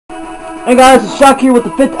Hey guys, it's Shock here with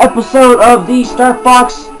the 5th episode of the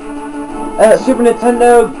StarFox Super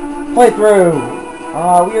Nintendo playthrough.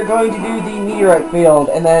 We are going to do the Meteor field,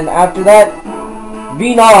 and then after that,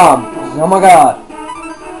 V-Knob. Oh my god.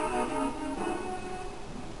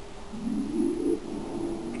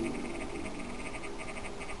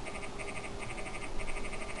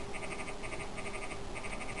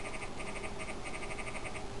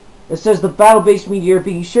 It says the battle-based Meteor,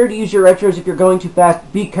 be sure to use your retros if you're going too fast.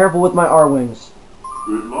 Be careful with my R-Wings.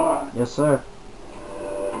 Good luck. Yes, sir.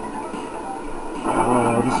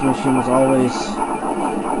 Oh, this mission was always...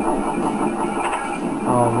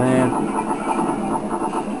 Oh, man.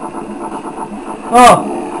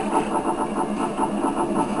 Oh!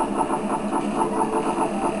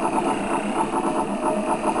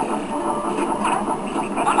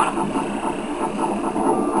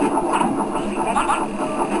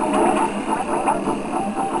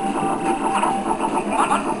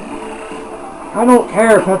 I don't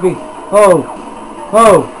care, Peppy. Ho!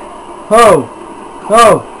 Ho! Ho!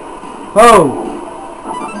 Ho! Ho!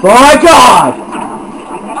 My God!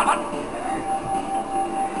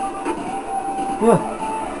 Yeah.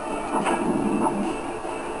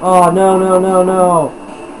 Oh, no, no, no, no.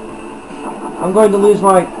 I'm going to lose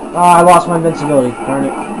my... Ah, I lost my invincibility. Darn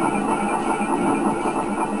it.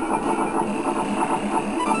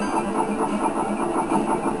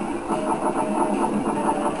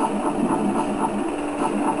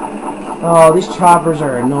 Oh, these choppers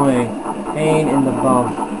are annoying. Pain in the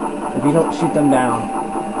bum. If you don't shoot them down.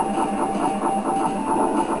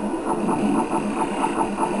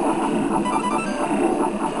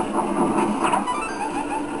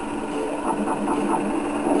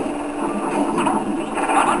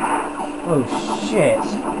 Oh, shit.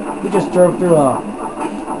 We just drove through a...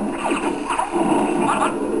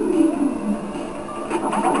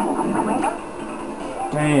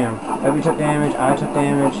 Damn. Everybody took damage. I took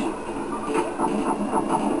damage.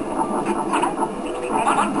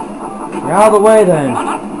 Get out of the way, then.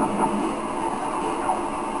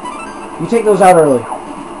 You take those out early.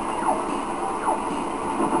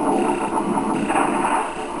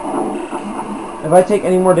 If I take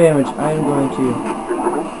any more damage, I am going to...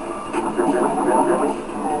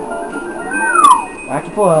 Back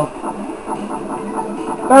to full health.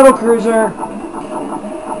 Battle cruiser!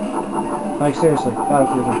 Like, seriously, battle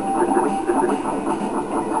cruiser.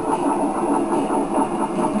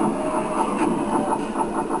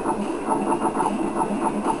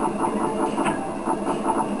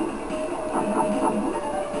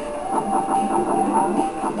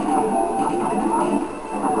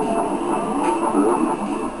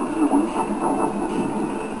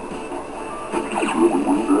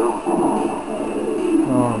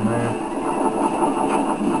 Oh, man.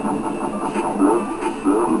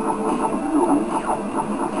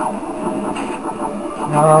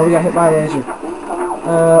 Oh, we got hit by a laser.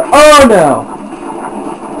 Oh no!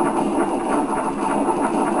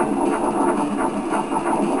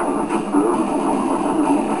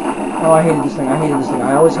 Oh, I hated this thing. I hated this thing.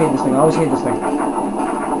 I always hated this thing. I always hated this thing.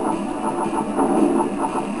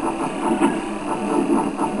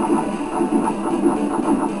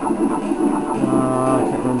 I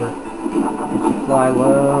can't remember. If you fly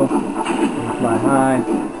low, you fly high.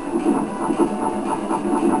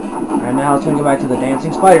 Alright, now it's going to go back to the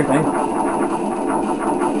dancing spider thing.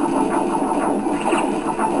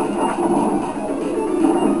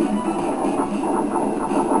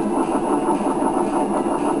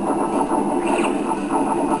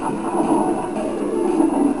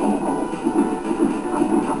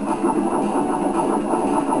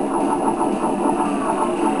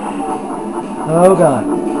 Oh god.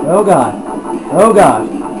 Oh god. Oh god.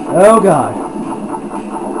 Oh god.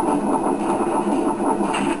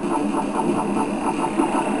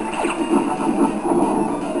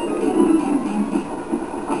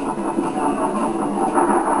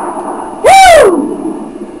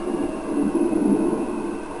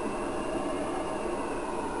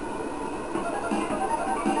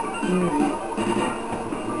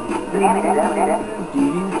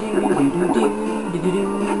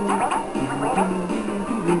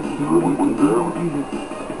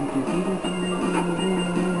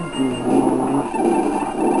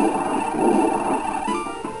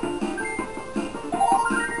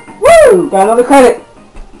 Woo! Got another credit!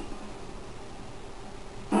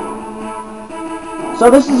 So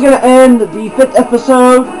this is going to end the 5th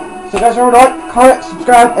episode. So guys, remember to like, comment,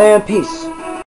 subscribe, and peace.